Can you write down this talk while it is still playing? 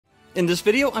In this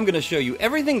video, I'm going to show you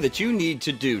everything that you need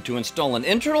to do to install an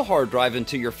internal hard drive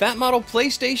into your fat model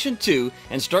PlayStation 2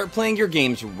 and start playing your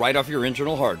games right off your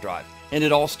internal hard drive. And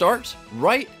it all starts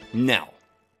right now.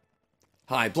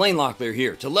 Hi, blainelocklair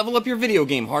here to level up your video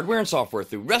game hardware and software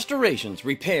through restorations,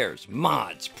 repairs,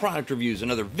 mods, product reviews,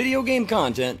 and other video game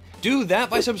content. Do that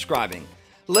by subscribing.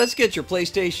 Let's get your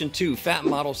PlayStation 2 fat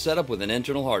model set up with an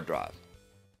internal hard drive.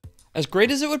 As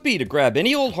great as it would be to grab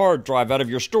any old hard drive out of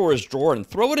your storage drawer and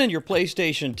throw it in your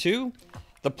PlayStation 2,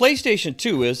 the PlayStation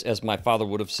 2 is, as my father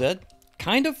would have said,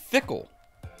 kind of fickle.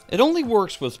 It only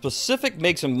works with specific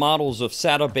makes and models of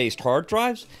SATA-based hard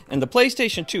drives, and the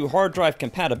PlayStation 2 hard drive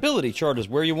compatibility chart is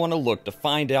where you want to look to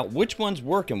find out which ones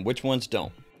work and which ones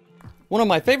don't. One of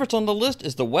my favorites on the list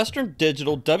is the Western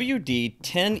Digital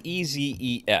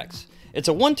WD-10EZEX. It's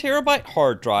a 1TB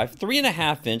hard drive,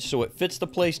 3.5 inch so it fits the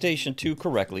PlayStation 2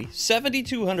 correctly,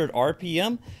 7200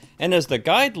 RPM, and as the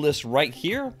guide lists right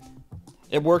here,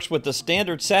 it works with the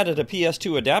standard SATA to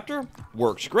PS2 adapter,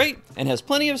 works great, and has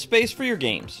plenty of space for your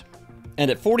games.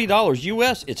 And at $40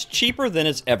 US, it's cheaper than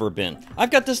it's ever been.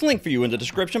 I've got this link for you in the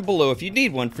description below if you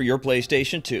need one for your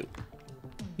PlayStation 2.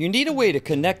 You need a way to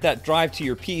connect that drive to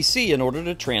your PC in order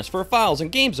to transfer files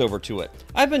and games over to it.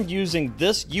 I've been using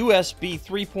this USB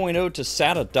 3.0 to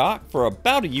SATA dock for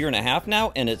about 1.5 years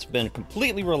now, and it's been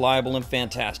completely reliable and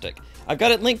fantastic. I've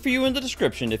got it linked for you in the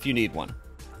description if you need one.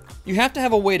 You have to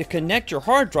have a way to connect your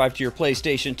hard drive to your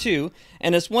PlayStation 2,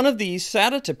 and it's one of these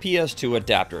SATA to PS2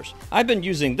 adapters. I've been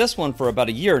using this one for about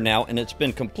 1 year now, and it's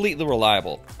been completely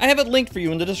reliable. I have it linked for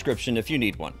you in the description if you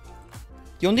need one.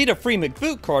 You'll need a free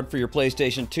McBoot card for your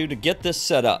PlayStation 2 to get this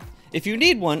set up. If you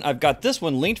need one, I've got this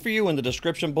one linked for you in the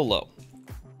description below.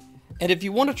 And if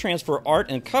you want to transfer art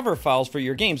and cover files for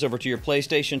your games over to your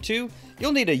PlayStation 2,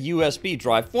 you'll need a USB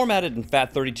drive formatted in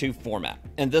FAT32 format.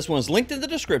 And this one's linked in the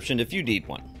description if you need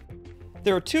one.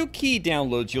 There are 2 key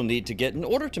downloads you'll need to get in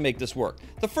order to make this work.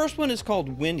 The first one is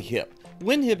called WinHiip.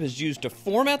 WinHiip is used to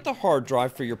format the hard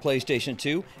drive for your PlayStation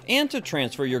 2 and to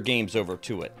transfer your games over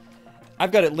to it.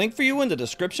 I've got it linked for you in the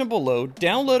description below.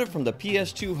 Download it from the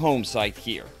PS2 home site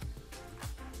here.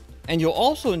 And you'll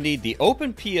also need the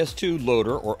Open PS2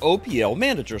 Loader or OPL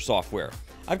Manager software.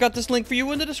 I've got this link for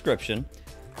you in the description.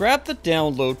 Grab the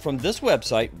download from this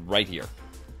website right here.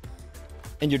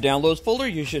 In your downloads folder,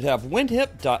 you should have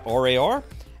winhiip.rar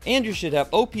and you should have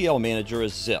OPL Manager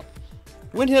as zip.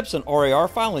 WinHiip's an RAR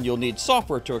file and you'll need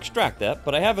software to extract that,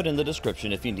 but I have it in the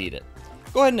description if you need it.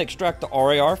 Go ahead and extract the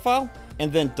RAR file and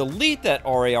then delete that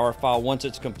RAR file once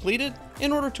it's completed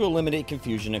in order to eliminate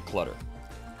confusion and clutter.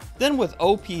 Then with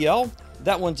OPL,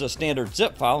 that one's a standard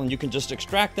zip file and you can just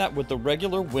extract that with the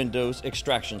regular Windows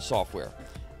extraction software.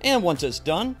 And once it's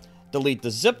done, delete the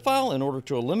zip file in order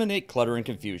to eliminate clutter and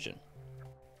confusion.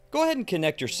 Go ahead and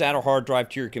connect your SATA hard drive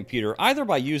to your computer either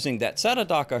by using that SATA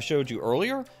dock I showed you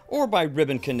earlier or by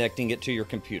ribbon connecting it to your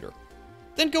computer.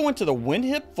 Then go into the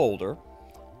WinHiip folder,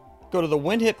 go to the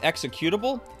WinHiip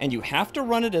executable, and you have to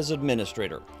run it as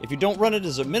administrator. If you don't run it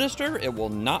as administrator, it will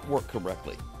not work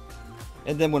correctly.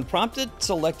 And then when prompted,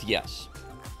 select yes.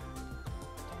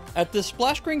 At this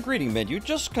splash screen greeting menu,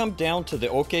 just come down to the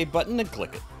OK button and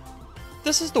click it.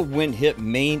 This is the WinHiip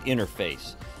main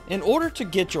interface. In order to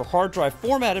get your hard drive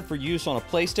formatted for use on a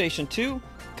PlayStation 2,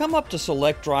 come up to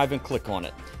select drive and click on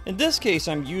it. In this case,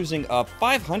 I'm using a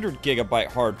 500GB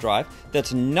hard drive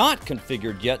that's not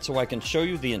configured yet so I can show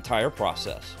you the entire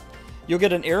process. You'll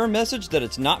get an error message that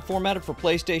it's not formatted for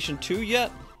PlayStation 2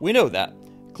 yet. We know that.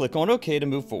 Click on OK to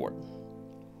move forward.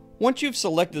 Once you've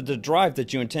selected the drive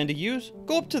that you intend to use,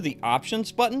 go up to the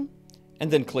Options button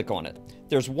and then click on it.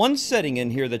 There's one setting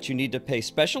in here that you need to pay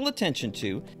special attention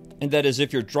to, and that is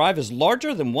if your drive is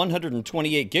larger than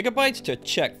 128GB to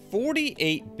check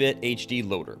 48-bit HD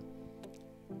loader.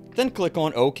 Then click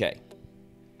on OK.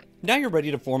 Now you're ready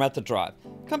to format the drive.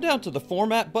 Come down to the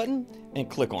Format button and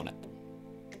click on it.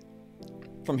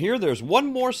 From here, there's one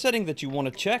more setting that you want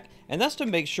to check, and that's to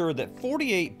make sure that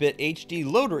 48-bit HD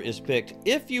loader is picked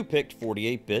if you picked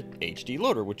 48-bit HD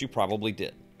loader, which you probably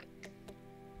did.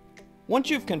 Once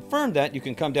you've confirmed that, you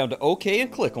can come down to OK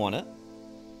and click on it,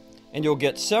 and you'll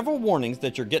get several warnings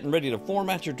that you're getting ready to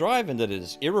format your drive and that it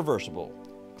is irreversible.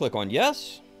 Click on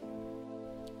yes.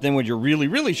 Then when you're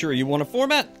really sure you want to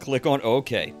format, click on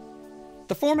OK.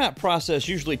 The format process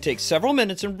usually takes several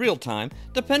minutes in real time,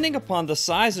 depending upon the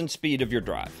size and speed of your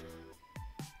drive.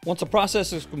 Once the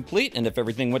process is complete, and if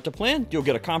everything went to plan, you'll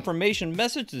get a confirmation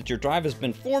message that your drive has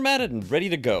been formatted and ready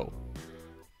to go.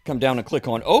 Come down and click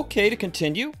on OK to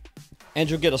continue, and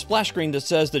you'll get a splash screen that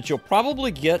says that you'll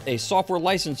probably get a software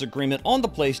license agreement on the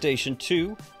PlayStation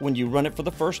 2 when you run it for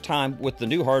the first time with the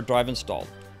new hard drive installed.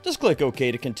 Just click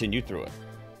OK to continue through it.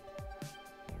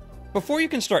 Before you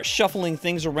can start shuffling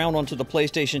things around onto the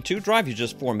PlayStation 2 drive you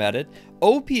just formatted,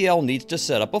 OPL needs to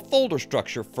set up a folder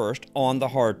structure first on the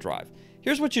hard drive.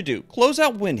 Here's what you do. Close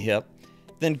out WinHiip,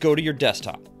 then go to your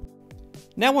desktop.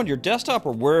 Now on your desktop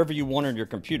or wherever you want on your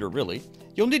computer really,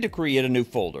 you'll need to create a new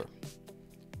folder.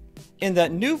 In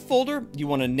that new folder, you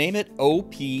want to name it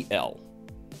OPL.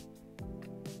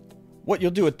 What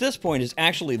you'll do at this point is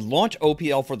actually launch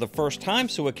OPL for the first time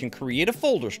so it can create a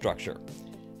folder structure.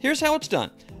 Here's how it's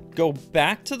done. Go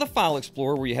back to the File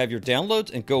Explorer where you have your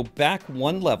downloads and go back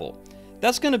one level.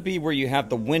 That's going to be where you have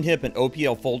the WinHiip and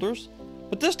OPL folders,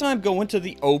 but this time go into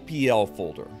the OPL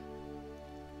folder.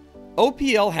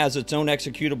 OPL has its own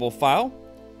executable file.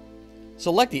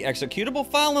 Select the executable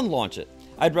file and launch it.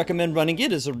 I'd recommend running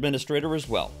it as administrator as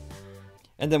well.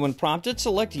 And then when prompted,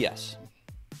 select yes.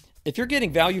 If you're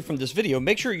getting value from this video,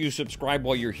 make sure you subscribe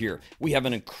while you're here. We have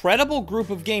an incredible group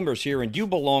of gamers here and you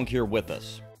belong here with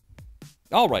us.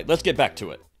 Alright, let's get back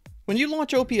to it. When you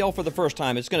launch OPL for the first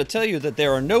time, it's going to tell you that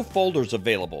there are no folders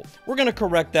available. We're going to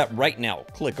correct that right now.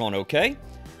 Click on OK,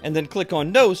 and then click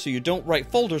on No so you don't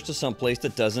write folders to some place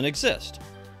that doesn't exist.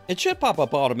 It should pop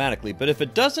up automatically, but if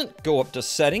it doesn't, go up to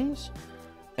Settings,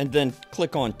 and then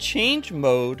click on Change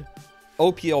Mode,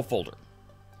 OPL Folder.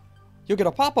 You'll get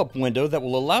a pop-up window that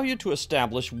will allow you to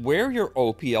establish where your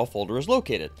OPL folder is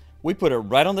located. We put it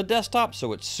right on the desktop,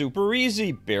 so it's super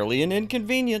easy, barely an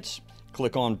inconvenience.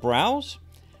 Click on Browse,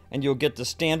 and you'll get the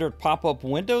standard pop-up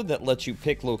window that lets you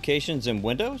pick locations in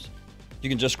Windows. You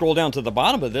can just scroll down to the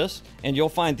bottom of this, and you'll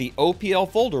find the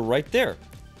OPL folder right there.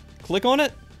 Click on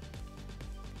it,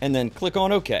 and then click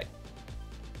on OK.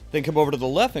 Then come over to the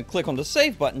left and click on the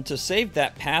Save button to save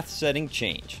that path setting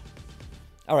change.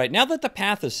 Alright, now that the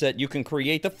path is set, you can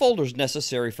create the folders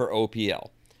necessary for OPL.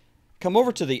 Come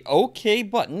over to the OK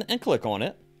button and click on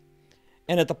it.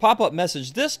 And at the pop-up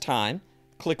message this time,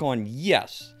 click on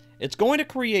Yes. It's going to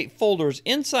create folders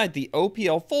inside the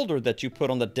OPL folder that you put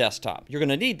on the desktop. You're going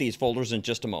to need these folders in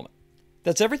just a moment.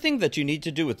 That's everything that you need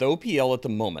to do with OPL at the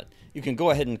moment. You can go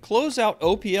ahead and close out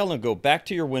OPL and go back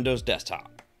to your Windows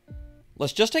desktop.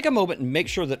 Let's just take a moment and make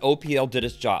sure that OPL did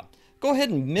its job. Go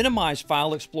ahead and minimize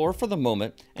File Explorer for the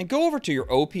moment and go over to your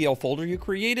OPL folder you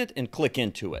created and click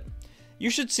into it.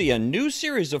 You should see a new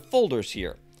series of folders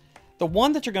here. The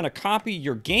one that you're going to copy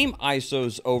your game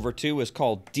ISOs over to is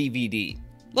called DVD.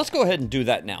 Let's go ahead and do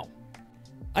that now.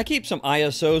 I keep some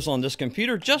ISOs on this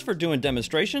computer just for doing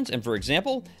demonstrations, and for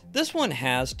example, this one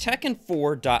has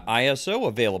Tekken4.iso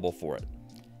available for it.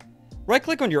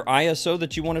 Right-click on your ISO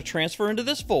that you want to transfer into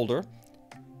this folder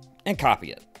and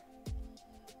copy it.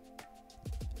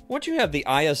 Once you have the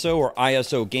ISO or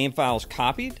ISO game files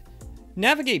copied,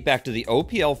 navigate back to the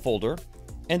OPL folder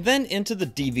and then into the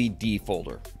DVD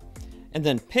folder, and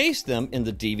then paste them in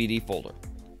the DVD folder.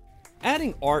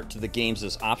 Adding art to the games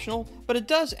is optional, but it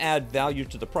does add value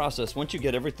to the process once you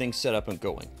get everything set up and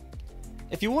going.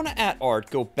 If you want to add art,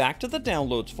 go back to the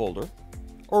Downloads folder,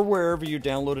 or wherever you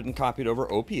downloaded and copied over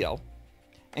OPL,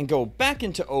 and go back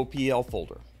into OPL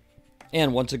folder.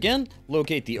 And once again,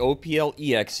 locate the OPL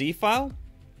exe file,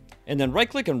 and then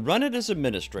right-click and run it as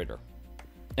administrator.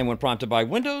 And when prompted by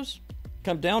Windows,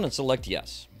 come down and select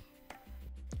Yes.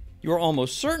 You are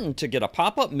almost certain to get a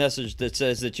pop-up message that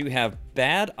says that you have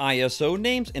bad ISO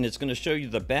names, and it's going to show you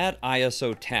the bad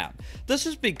ISO tab. This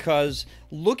is because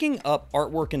looking up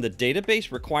artwork in the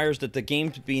database requires that the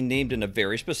games be named in a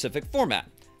very specific format.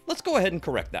 Let's go ahead and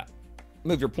correct that.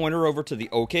 Move your pointer over to the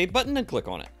OK button and click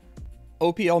on it.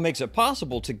 OPL makes it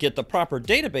possible to get the proper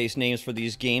database names for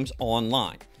these games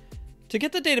online. To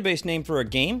get the database name for a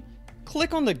game,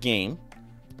 click on the game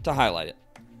to highlight it.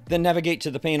 Then navigate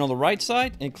to the pane on the right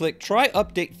side and click Try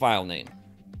Update File Name.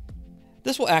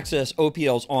 This will access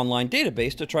OPL's online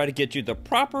database to try to get you the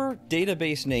proper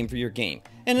database name for your game.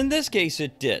 And in this case,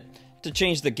 it did. To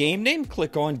change the game name,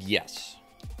 click on Yes.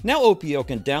 Now OPL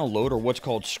can download, or what's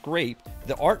called scrape,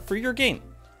 the art for your game.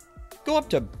 Go up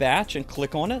to Batch and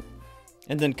click on it,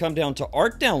 and then come down to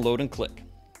Art Download and click.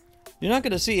 You're not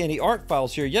going to see any art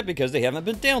files here yet because they haven't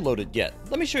been downloaded yet.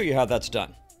 Let me show you how that's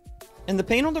done. In the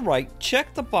pane on the right,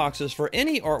 check the boxes for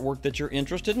any artwork that you're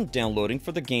interested in downloading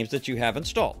for the games that you have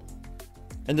installed.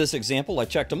 In this example, I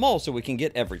checked them all so we can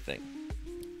get everything.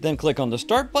 Then click on the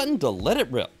Start button to let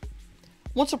it rip.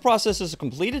 Once the process is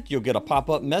completed, you'll get a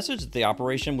pop-up message that the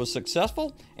operation was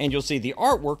successful, and you'll see the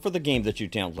artwork for the game that you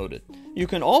downloaded. You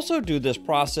can also do this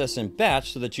process in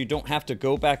batch so that you don't have to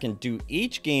go back and do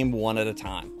each game one at a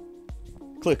time.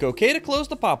 Click OK to close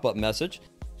the pop-up message,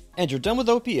 and you're done with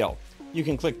OPL. You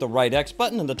can click the right X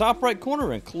button in the top right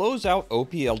corner and close out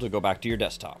OPL to go back to your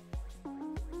desktop.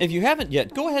 If you haven't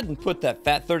yet, go ahead and put that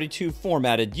FAT32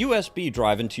 formatted USB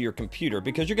drive into your computer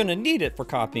because you're going to need it for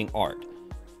copying art.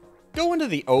 Go into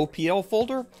the OPL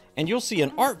folder and you'll see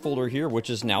an art folder here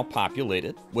which is now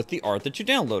populated with the art that you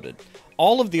downloaded.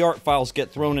 All of the art files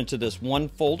get thrown into this one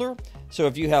folder, so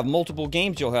if you have multiple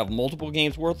games, you'll have multiple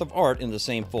games worth of art in the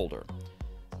same folder.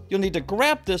 You'll need to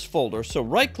grab this folder, so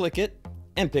right-click it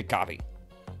and pick Copy.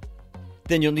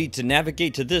 Then you'll need to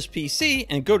navigate to this PC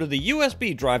and go to the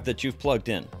USB drive that you've plugged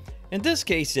in. In this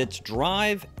case, it's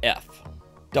Drive F.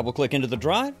 Double-click into the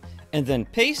drive and then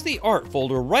paste the art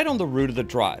folder right on the root of the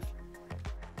drive.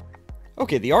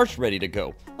 Okay, the art's ready to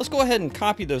go. Let's go ahead and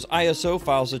copy those ISO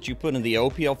files that you put in the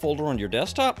OPL folder on your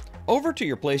desktop over to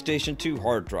your PlayStation 2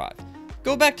 hard drive.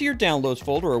 Go back to your Downloads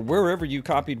folder or wherever you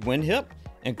copied WinHiip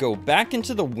and go back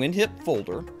into the WinHiip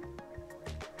folder.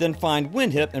 Then find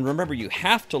WinHiip, and remember you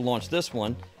have to launch this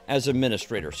one as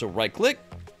administrator. So right-click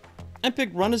and pick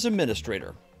Run as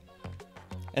Administrator.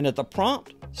 And at the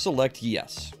prompt, select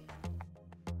Yes.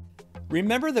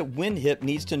 Remember that WinHiip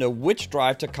needs to know which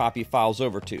drive to copy files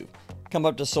over to. Come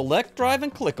up to Select Drive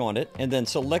and click on it, and then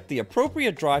select the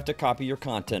appropriate drive to copy your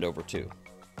content over to.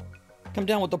 Come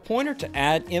down with the pointer to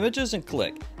Add Images and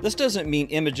click. This doesn't mean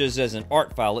images as an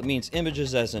art file, it means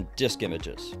images as in disk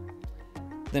images.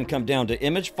 Then come down to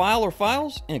Image File or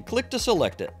Files and click to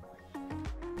select it.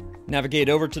 Navigate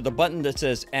over to the button that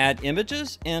says Add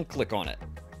Images and click on it.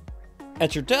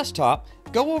 At your desktop,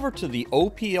 go over to the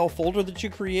OPL folder that you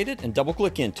created and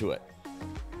double-click into it.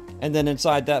 And then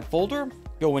inside that folder,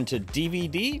 go into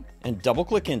DVD and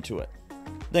double-click into it.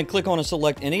 Then click on and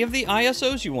select any of the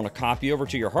ISOs you want to copy over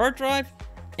to your hard drive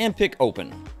and pick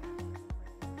Open.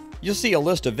 You'll see a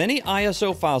list of any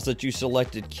ISO files that you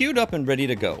selected queued up and ready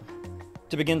to go.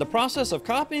 To begin the process of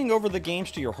copying over the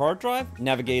games to your hard drive,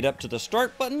 navigate up to the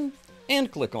Start button and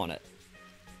click on it.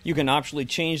 You can optionally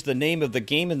change the name of the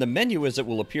game in the menu as it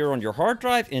will appear on your hard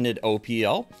drive in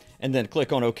OPL, and then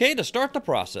click on OK to start the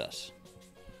process.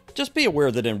 Just be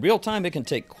aware that in real time it can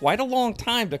take quite a long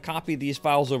time to copy these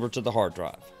files over to the hard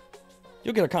drive.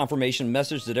 You'll get a confirmation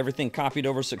message that everything copied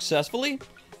over successfully.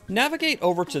 Navigate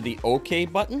over to the OK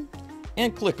button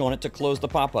and click on it to close the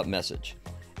pop-up message.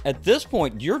 At this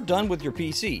point, you're done with your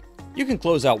PC. You can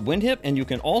close out WinHiip and you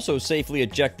can also safely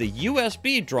eject the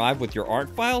USB drive with your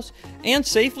art files and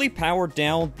safely power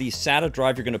down the SATA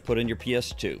drive you're going to put in your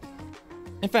PS2.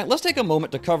 In fact, let's take a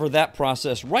moment to cover that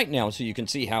process right now so you can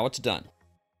see how it's done.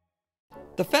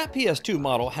 The Fat PS2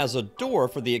 model has a door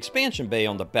for the expansion bay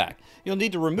on the back. You'll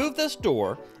need to remove this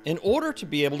door in order to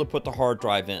be able to put the hard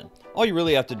drive in. All you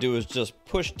really have to do is just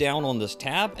push down on this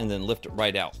tab and then lift it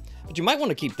right out. But you might want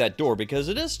to keep that door because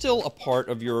it is still a part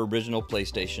of your original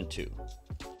PlayStation 2.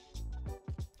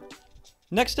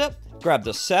 Next up, grab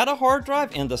the SATA hard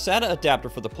drive and the SATA adapter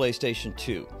for the PlayStation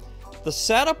 2. The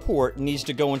SATA port needs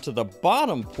to go into the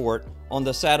bottom port on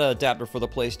the SATA adapter for the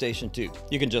PlayStation 2.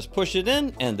 You can just push it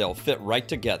in and they'll fit right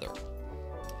together.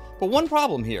 But one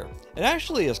problem here, it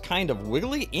actually is kind of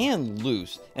wiggly and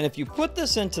loose, and if you put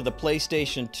this into the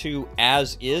PlayStation 2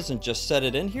 as is and just set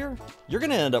it in here, you're going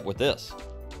to end up with this.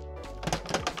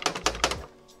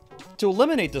 To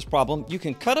eliminate this problem, you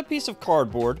can cut a piece of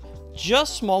cardboard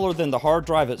just smaller than the hard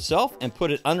drive itself and put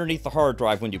it underneath the hard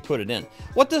drive when you put it in.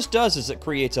 What this does is it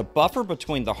creates a buffer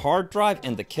between the hard drive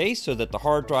and the case so that the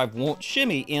hard drive won't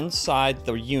shimmy inside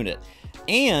the unit.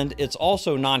 And it's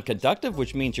also non-conductive,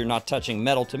 which means you're not touching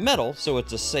metal to metal, so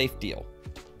it's a safe deal.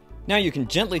 Now you can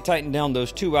gently tighten down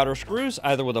those two outer screws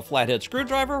either with a flathead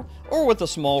screwdriver or with a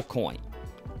small coin.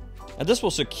 And this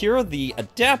will secure the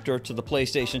adapter to the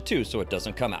PlayStation 2 so it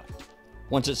doesn't come out.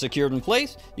 Once it's secured in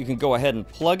place, you can go ahead and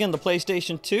plug in the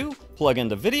PlayStation 2, plug in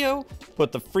the video,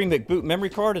 put the free McBoot memory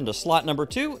card into slot number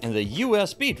 2 and the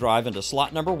USB drive into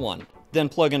slot number 1. Then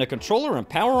plug in a controller and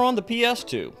power on the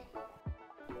PS2.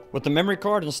 With the memory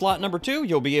card in slot number 2,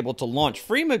 you'll be able to launch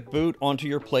free McBoot onto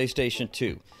your PlayStation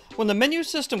 2. When the menu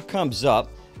system comes up,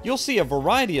 you'll see a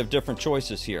variety of different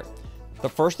choices here. The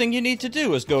first thing you need to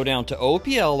do is go down to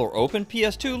OPL or Open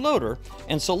PS2 Loader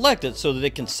and select it so that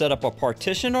it can set up a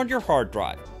partition on your hard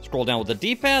drive. Scroll down with the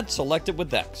D-pad, select it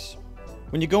with X.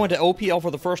 When you go into OPL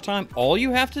for the first time, all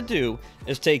you have to do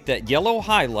is take that yellow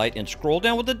highlight and scroll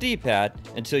down with the D-pad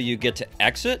until you get to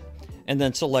Exit, and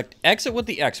then select Exit with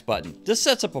the X button. This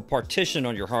sets up a partition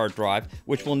on your hard drive,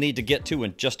 which we'll need to get to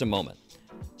in just a moment.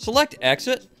 Select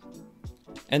Exit,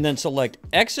 and then select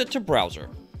Exit to Browser.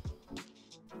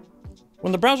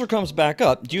 When the browser comes back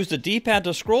up, use the D-pad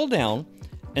to scroll down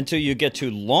until you get to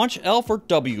Launch Elf or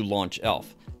W-Launch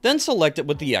Elf. Then select it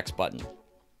with the X button.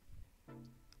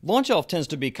 Launch Elf tends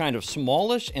to be kind of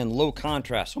smallish and low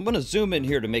contrast, so I'm going to zoom in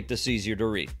here to make this easier to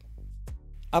read.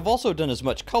 I've also done as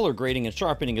much color grading and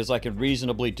sharpening as I can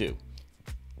reasonably do.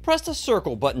 Press the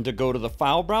circle button to go to the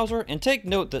file browser, and take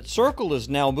note that circle is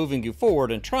now moving you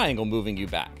forward and triangle moving you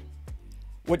back.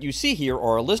 What you see here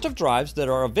are a list of drives that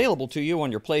are available to you on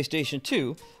your PlayStation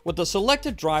 2 with the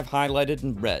selected drive highlighted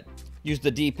in red. Use the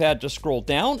D-pad to scroll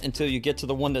down until you get to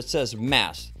the one that says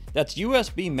mass. That's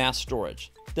USB mass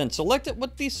storage. Then select it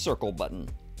with the circle button.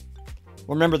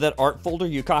 Remember that art folder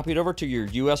you copied over to your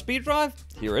USB drive?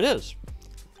 Here it is.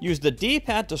 Use the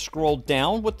D-pad to scroll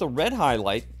down with the red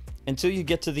highlight until you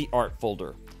get to the art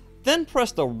folder. Then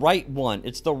press the right one.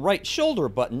 It's the right shoulder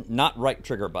button, not right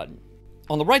trigger button.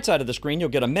 On the right side of the screen, you'll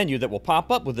get a menu that will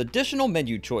pop up with additional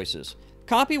menu choices.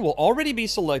 Copy will already be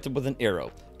selected with an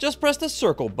arrow. Just press the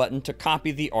circle button to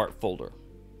copy the art folder.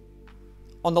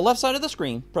 On the left side of the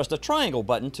screen, press the triangle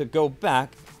button to go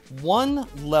back one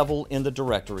level in the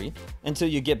directory until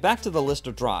you get back to the list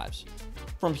of drives.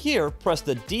 From here, press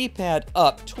the D-pad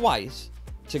up twice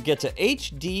to get to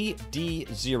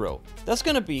HDD 0. That's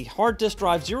going to be hard disk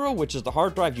drive 0, which is the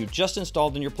hard drive you just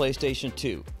installed in your PlayStation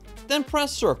 2. Then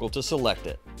press circle to select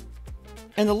it.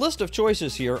 In the list of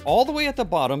choices here, all the way at the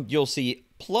bottom, you'll see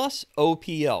plus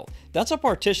OPL. That's a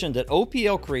partition that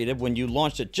OPL created when you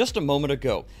launched it just a moment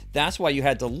ago. That's why you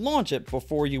had to launch it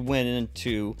before you went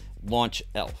into Launch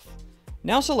ELF.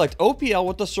 Now select OPL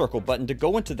with the circle button to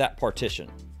go into that partition.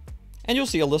 And you'll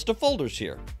see a list of folders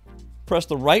here. Press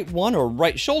the right one or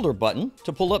right shoulder button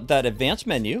to pull up that advanced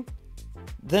menu.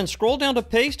 Then scroll down to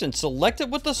paste and select it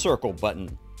with the circle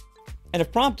button. And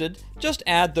if prompted, just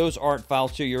add those art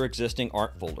files to your existing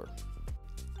art folder.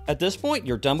 At this point,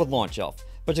 you're done with Launch ELF.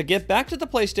 But to get back to the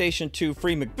PlayStation 2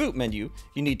 free McBoot menu,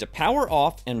 you need to power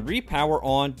off and repower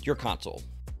on your console.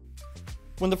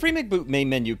 When the free McBoot main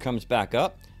menu comes back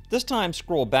up, this time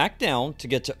scroll back down to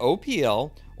get to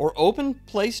OPL or open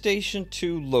PlayStation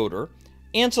 2 loader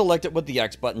and select it with the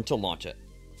X button to launch it.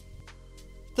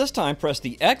 This time press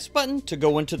the X button to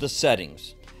go into the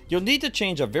settings. You'll need to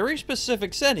change a very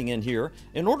specific setting in here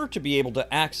in order to be able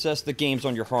to access the games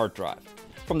on your hard drive.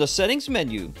 From the settings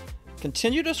menu,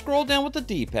 continue to scroll down with the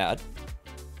D-pad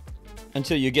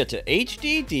until you get to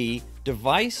HDD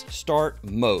Device Start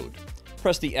Mode.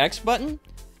 Press the X button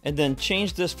and then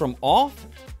change this from off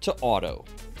to auto.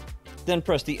 Then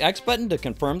press the X button to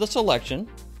confirm the selection.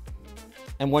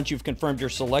 And once you've confirmed your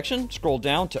selection, scroll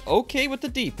down to OK with the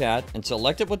D-pad and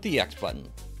select it with the X button.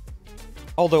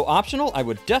 Although optional, I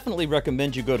would definitely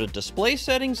recommend you go to Display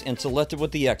Settings and select it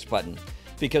with the X button.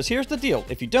 Because here's the deal,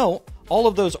 if you don't, all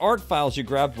of those art files you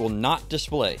grabbed will not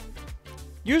display.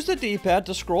 Use the D-pad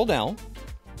to scroll down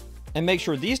and make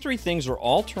sure these three things are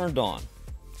all turned on.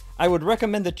 I would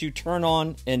recommend that you turn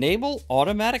on Enable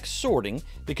Automatic Sorting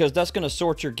because that's going to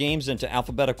sort your games into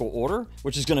alphabetical order,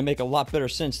 which is going to make a lot better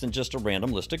sense than just a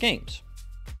random list of games.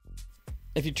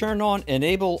 If you turn on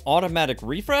Enable Automatic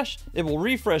Refresh, it will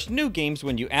refresh new games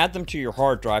when you add them to your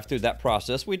hard drive through that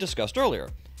process we discussed earlier.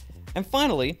 And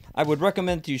finally, I would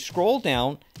recommend you scroll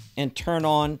down and turn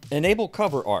on Enable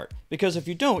Cover Art, because if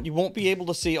you don't, you won't be able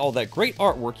to see all that great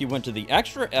artwork you went to the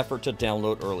extra effort to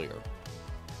download earlier.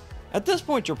 At this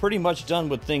point, you're pretty much done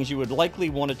with things you would likely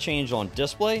want to change on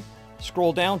display.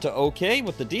 Scroll down to OK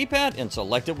with the D-pad and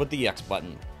select it with the X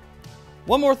button.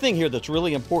 One more thing here that's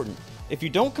really important. If you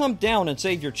don't come down and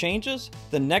save your changes,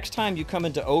 the next time you come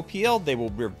into OPL, they will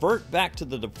revert back to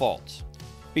the defaults.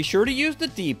 Be sure to use the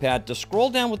D-pad to scroll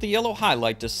down with the yellow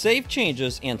highlight to save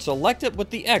changes and select it with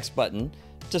the X button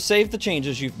to save the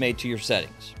changes you've made to your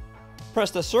settings.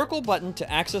 Press the circle button to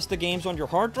access the games on your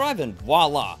hard drive and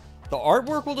voila! The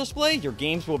artwork will display, your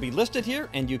games will be listed here,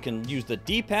 and you can use the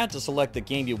D-pad to select the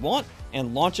game you want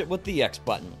and launch it with the X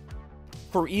button.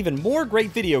 For even more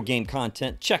great video game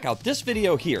content, check out this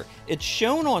video here. It's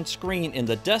shown on screen in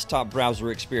the desktop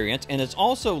browser experience, and it's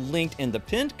also linked in the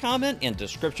pinned comment and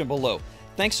description below.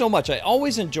 Thanks so much. I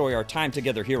always enjoy our time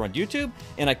together here on YouTube,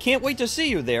 and I can't wait to see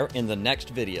you there in the next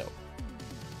video.